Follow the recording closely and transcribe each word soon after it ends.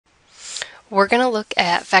We're going to look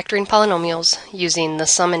at factoring polynomials using the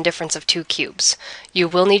sum and difference of two cubes. You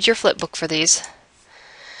will need your flipbook for these.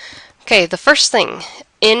 Okay, the first thing,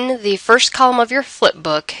 in the first column of your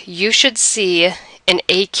flipbook, you should see an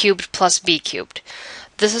a cubed plus b cubed.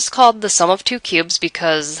 This is called the sum of two cubes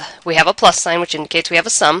because we have a plus sign, which indicates we have a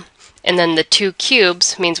sum, and then the two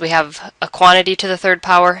cubes means we have a quantity to the third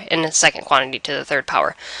power and a second quantity to the third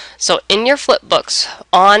power. So in your flipbooks,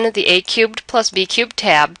 on the a cubed plus b cubed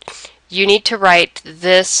tab, you need to write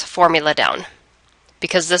this formula down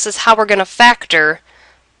because this is how we're going to factor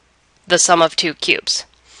the sum of two cubes.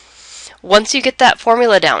 Once you get that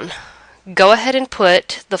formula down, go ahead and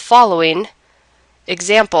put the following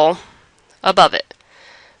example above it.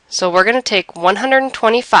 So we're going to take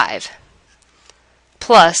 125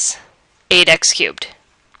 plus 8x cubed.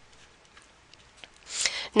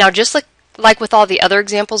 Now just like with all the other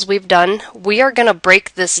examples we've done, we are going to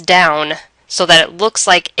break this down so that it looks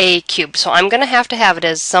like a cubed. So I'm going to have it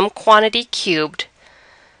as some quantity cubed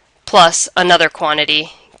plus another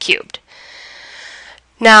quantity cubed.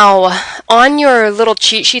 Now, on your little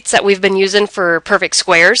cheat sheets that we've been using for perfect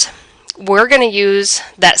squares, we're going to use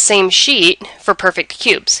that same sheet for perfect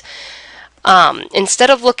cubes. Instead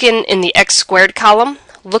of looking in the x squared column,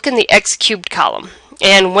 look in the x cubed column.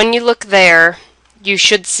 And when you look there, you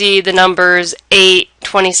should see the numbers 8,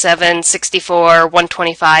 27, 64,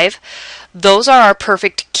 125. Those are our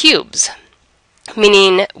perfect cubes,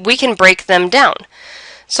 meaning we can break them down.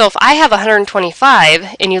 So if I have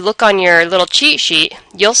 125 and you look on your little cheat sheet,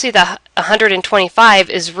 you'll see that 125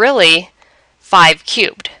 is really 5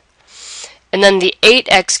 cubed. And then the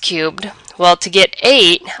 8x cubed, well, to get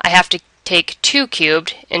 8, I have to take 2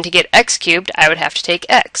 cubed, and to get x cubed, I would have to take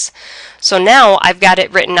x. So now I've got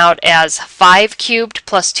it written out as 5 cubed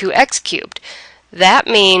plus 2x cubed. That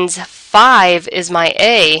means 5 is my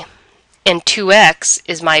a, and 2x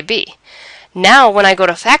is my b. Now when I go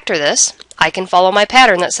to factor this, I can follow my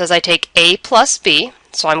pattern that says I take a plus b,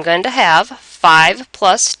 so I'm going to have 5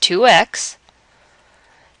 plus 2x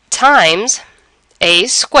times a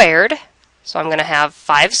squared, so I'm going to have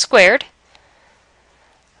 5 squared,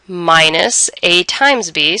 minus a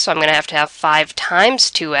times b, so I'm going to have 5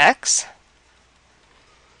 times 2x,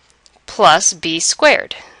 plus b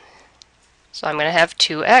squared. So I'm going to have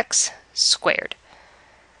 2x squared.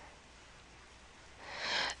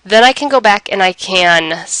 Then I can go back and I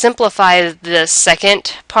can simplify the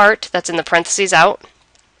second part that's in the parentheses out.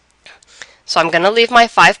 So I'm going to leave my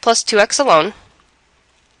 5 plus 2x alone.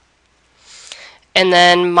 And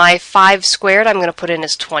then my 5 squared I'm going to put in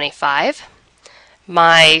as 25.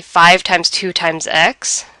 My 5 times 2 times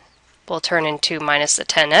x will turn into minus the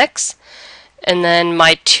 10x. And then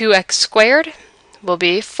my 2x squared will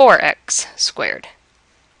be 4x squared.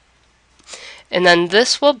 And then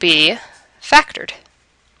this will be factored.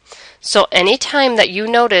 So anytime that you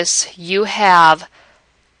notice you have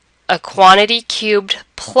a quantity cubed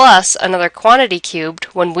plus another quantity cubed,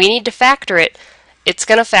 when we need to factor it, it's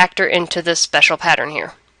going to factor into this special pattern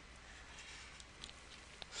here.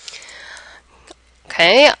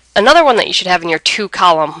 Okay, another one that you should have in your 2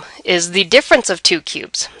 column is the difference of two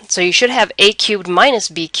cubes. So you should have a cubed minus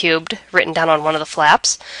b cubed written down on one of the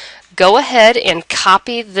flaps. Go ahead and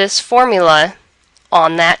copy this formula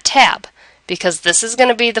on that tab, because this is going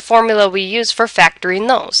to be the formula we use for factoring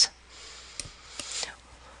those.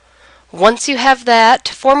 Once you have that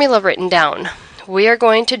formula written down, we are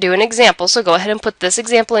going to do an example. So go ahead and put this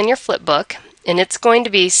example in your flipbook, and it's going to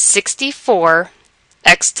be 64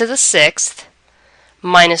 x to the 6th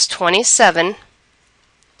minus 27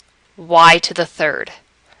 y to the 3rd.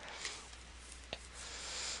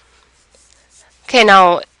 Okay,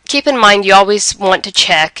 now keep in mind you always want to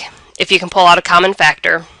check if you can pull out a common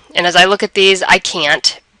factor. And as I look at these, I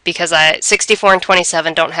can't, because 64 and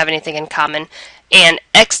 27 don't have anything in common, and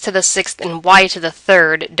x to the 6th and y to the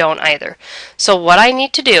 3rd don't either. So what I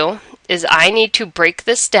need to do is I need to break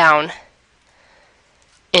this down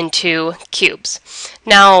into cubes.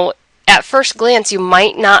 Now, at first glance, you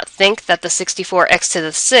might not think that the 64x to the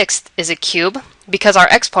 6th is a cube, because our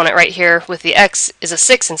exponent right here with the x is a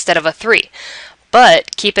 6 instead of a 3.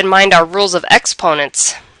 But keep in mind our rules of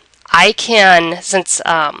exponents. I can, since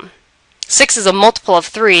 6 is a multiple of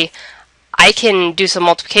 3, I can do some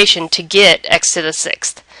multiplication to get x to the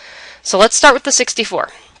 6th. So let's start with the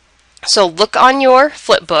 64. So look on your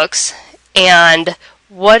flipbooks, and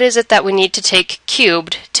what is it that we need to take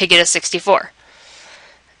cubed to get a 64?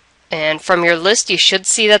 And from your list you should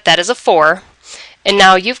see that that is a 4. And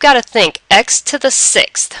now you've got to think, x to the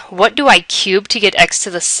 6th. What do I cube to get x to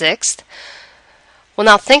the 6th? Well,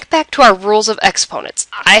 now think back to our rules of exponents.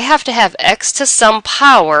 I have to have x to some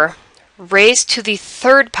power raised to the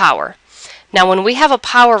 3rd power. Now when we have a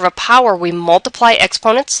power, we multiply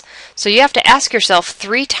exponents, so you have to ask yourself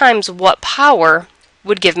 3 times what power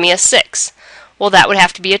would give me a 6. Well, that would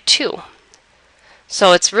have to be a 2.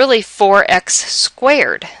 So it's really 4x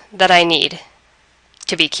squared that I need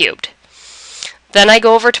to be cubed. Then I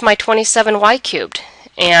go over to my 27y cubed,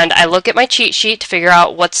 and I look at my cheat sheet to figure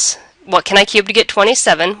out what can I cube to get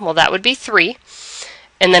 27? Well, that would be 3.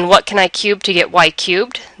 And then what can I cube to get y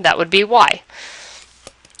cubed? That would be y.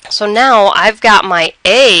 So now I've got my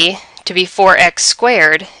a to be 4x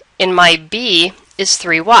squared, and my b is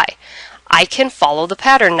 3y. I can follow the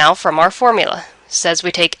pattern now from our formula. It says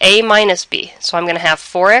we take a minus b. So I'm going to have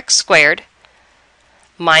 4x squared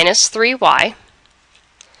minus 3y.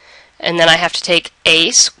 And then I have to take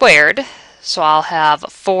a squared. So I'll have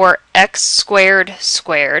 4x squared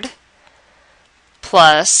squared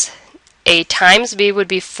plus a times b would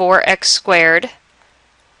be 4x squared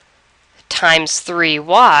times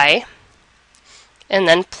 3y, and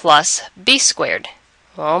then plus b squared.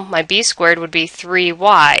 Well, my b squared would be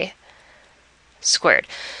 3y squared.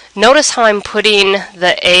 Notice how I'm putting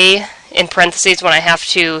the a in parentheses when I have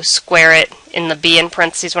to square it, in the b in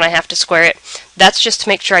parentheses when I have to square it. That's just to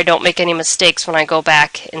make sure I don't make any mistakes when I go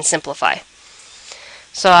back and simplify.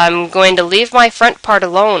 So I'm going to leave my front part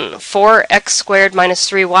alone. 4x squared minus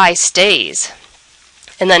 3y stays.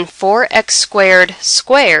 And then 4x squared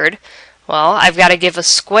squared, well, I've got to give a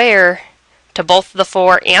square to both the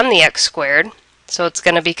 4 and the x squared. So it's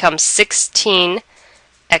going to become 16x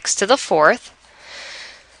to the 4th.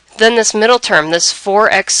 Then this middle term, this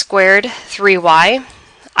 4x squared 3y,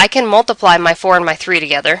 I can multiply my 4 and my 3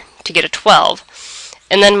 together to get a 12.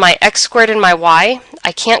 And then my x squared and my y,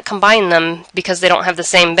 I can't combine them because they don't have the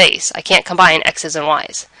same base. I can't combine x's and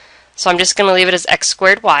y's. So I'm just going to leave it as x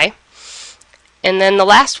squared y. And then the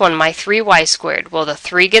last one, my 3y squared. Well, the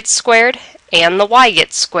 3 gets squared and the y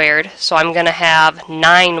gets squared, so I'm going to have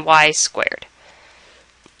 9y squared.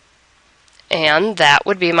 And that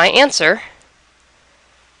would be my answer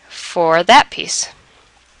for that piece.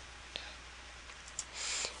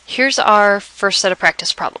 Here's our first set of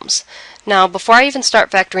practice problems. Now, before I even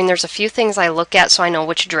start factoring, there's a few things I look at so I know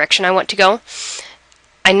which direction I want to go.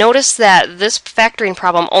 I notice that this factoring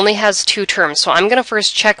problem only has 2 terms, so I'm going to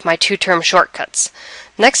first check my 2-term shortcuts.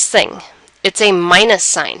 Next thing, it's a minus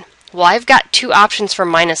sign. Well, I've got 2 options for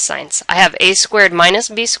minus signs. I have a squared minus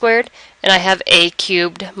b squared, and I have a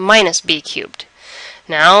cubed minus b cubed.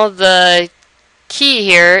 Now, the key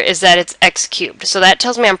here is that it's x cubed, so that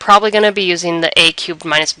tells me I'm probably going to be using the a cubed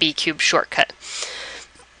minus b cubed shortcut.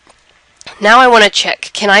 Now I want to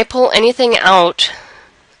check, can I pull anything out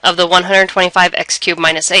of the 125x cubed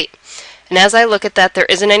minus 8? And as I look at that, there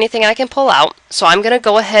isn't anything I can pull out, so I'm going to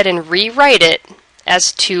go ahead and rewrite it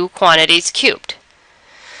as 2 quantities cubed.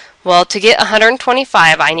 Well, to get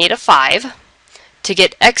 125, I need a 5. To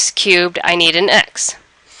get x cubed, I need an x.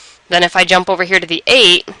 Then if I jump over here to the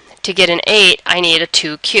 8, to get an 8, I need a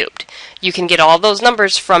 2 cubed. You can get all those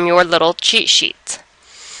numbers from your little cheat sheets.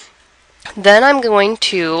 Then I'm going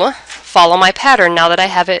to follow my pattern now that I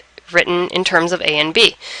have it written in terms of a and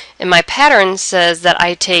b. And my pattern says that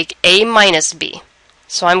I take a minus b.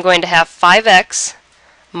 So I'm going to have 5x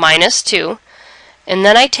minus 2. And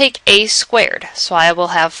then I take a squared. So I will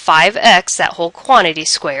have 5x, that whole quantity,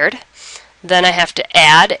 squared. Then I have to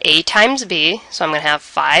add a times b. So I'm going to have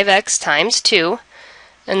 5x times 2.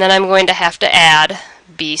 And then I'm going to have to add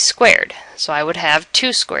b squared. So I would have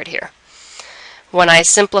 2 squared here. When I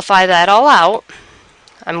simplify that all out,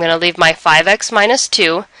 I'm going to leave my 5x minus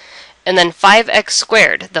 2, and then 5x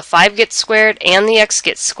squared. The 5 gets squared and the x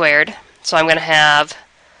gets squared. So I'm going to have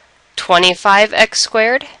 25x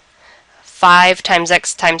squared. 5 times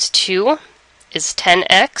x times 2 is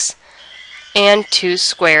 10x, and 2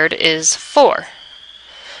 squared is 4.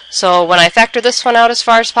 So when I factor this one out as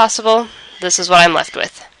far as possible, this is what I'm left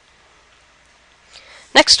with.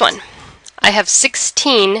 Next one. I have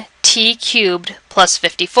 16t cubed plus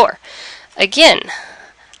 54. Again,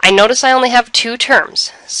 I notice I only have 2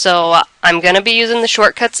 terms, so I'm going to be using the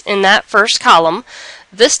shortcuts in that first column.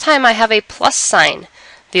 This time I have a plus sign.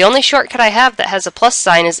 The only shortcut I have that has a plus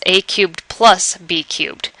sign is a cubed plus b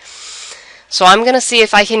cubed. So I'm going to see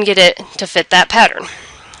if I can get it to fit that pattern.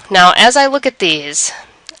 Now, as I look at these,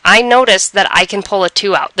 I notice that I can pull a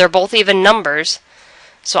 2 out. They're both even numbers,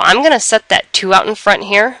 so I'm going to set that 2 out in front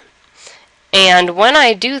here. And when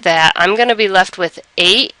I do that, I'm going to be left with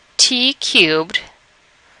 8t cubed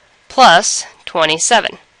plus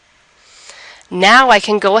 27. Now I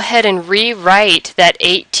can go ahead and rewrite that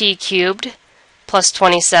 8t cubed plus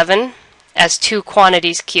 27 as 2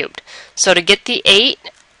 quantities cubed. So to get the 8,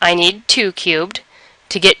 I need 2 cubed.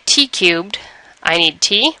 To get t cubed, I need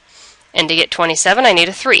t. And to get 27, I need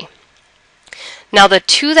a 3. Now the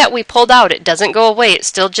 2 that we pulled out, it doesn't go away. It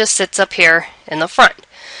still just sits up here in the front.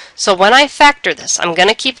 So when I factor this, I'm going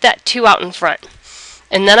to keep that 2 out in front.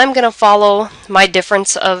 And then I'm going to follow my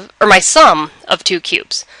my sum of 2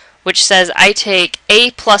 cubes, which says I take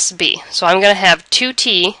a plus b. So I'm going to have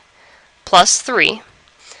 2t plus 3.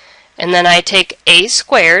 And then I take a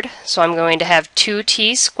squared, so I'm going to have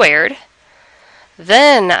 2t squared.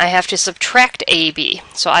 Then I have to subtract ab.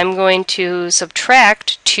 So I'm going to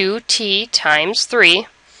subtract 2t times 3.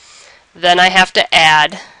 Then I have to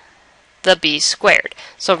add the b squared.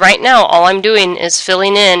 So right now all I'm doing is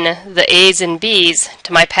filling in the a's and b's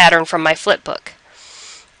to my pattern from my flipbook.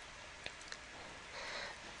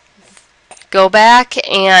 Go back,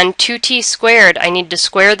 and 2t squared, I need to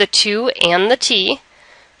square the 2 and the t,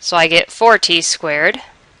 so I get 4t squared.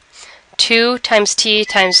 2 times t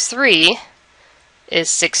times 3 is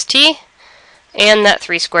 6t, and that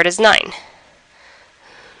 3 squared is 9.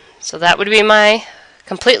 So that would be my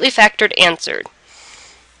completely factored answer.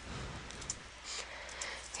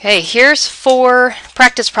 Okay, here's 4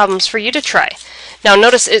 practice problems for you to try. Now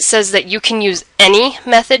notice it says that you can use any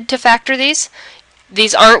method to factor these.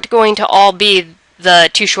 These aren't going to all be the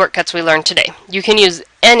 2 shortcuts we learned today. You can use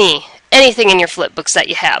anything in your flipbooks that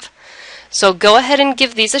you have. So go ahead and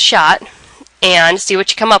give these a shot and see what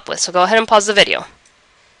you come up with. So go ahead and pause the video.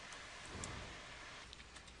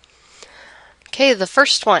 Okay, the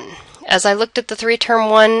first one. As I looked at the 3-term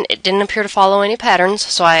one, it didn't appear to follow any patterns,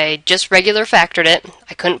 so I just regular factored it.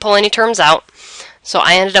 I couldn't pull any terms out, so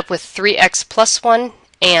I ended up with 3x plus 1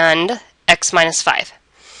 and x minus 5.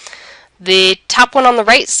 The top one on the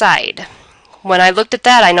right side, when I looked at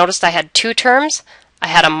that, I noticed I had 2 terms. I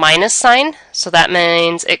had a minus sign, so that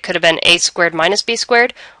means it could have been a squared minus b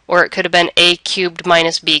squared, or it could have been a cubed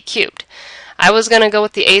minus b cubed. I was going to go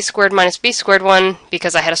with the a squared minus b squared one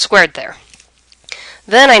because I had a squared there.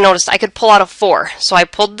 Then I noticed I could pull out a 4, so I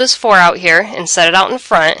pulled this 4 out here and set it out in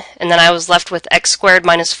front, and then I was left with x squared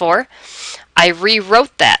minus 4. I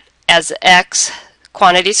rewrote that as x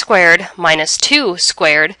quantity squared minus 2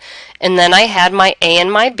 squared, and then I had my a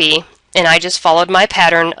and my b, and I just followed my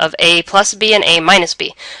pattern of a plus b and a minus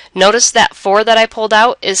b. Notice that 4 that I pulled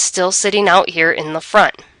out is still sitting out here in the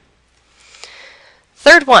front.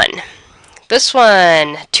 Third one. This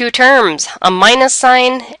one, 2 terms, a minus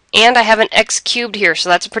sign, and I have an x cubed here, so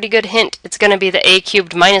that's a pretty good hint. It's going to be the a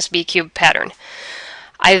cubed minus b cubed pattern.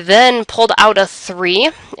 I then pulled out a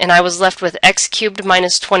 3, and I was left with x cubed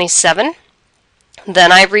minus 27.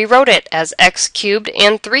 Then I rewrote it as x cubed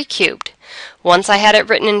and 3 cubed. Once I had it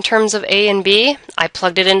written in terms of a and b, I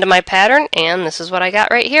plugged it into my pattern, and this is what I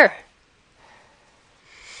got right here.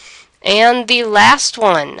 And the last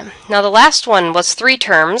one. Now the last one was 3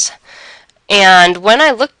 terms. And when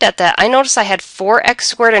I looked at that, I noticed I had 4x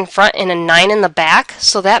squared in front and a 9 in the back,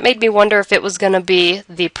 so that made me wonder if it was going to be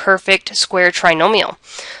the perfect square trinomial.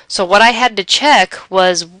 So what I had to check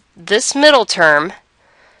was this middle term,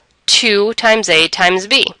 2 times a times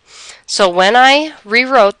b. So when I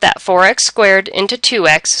rewrote that 4x squared into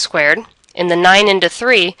 2x squared and the 9 into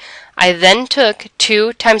 3, I then took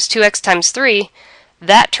 2 times 2x times 3.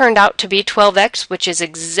 That turned out to be 12x, which is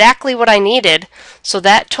exactly what I needed, so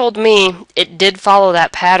that told me it did follow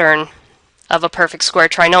that pattern of a perfect square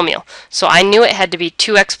trinomial. So I knew it had to be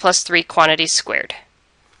 2x plus 3 quantities squared.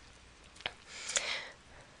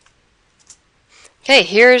 Okay,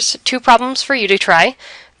 here's 2 problems for you to try.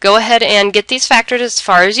 Go ahead and get these factored as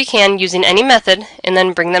far as you can using any method, and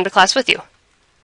then bring them to class with you.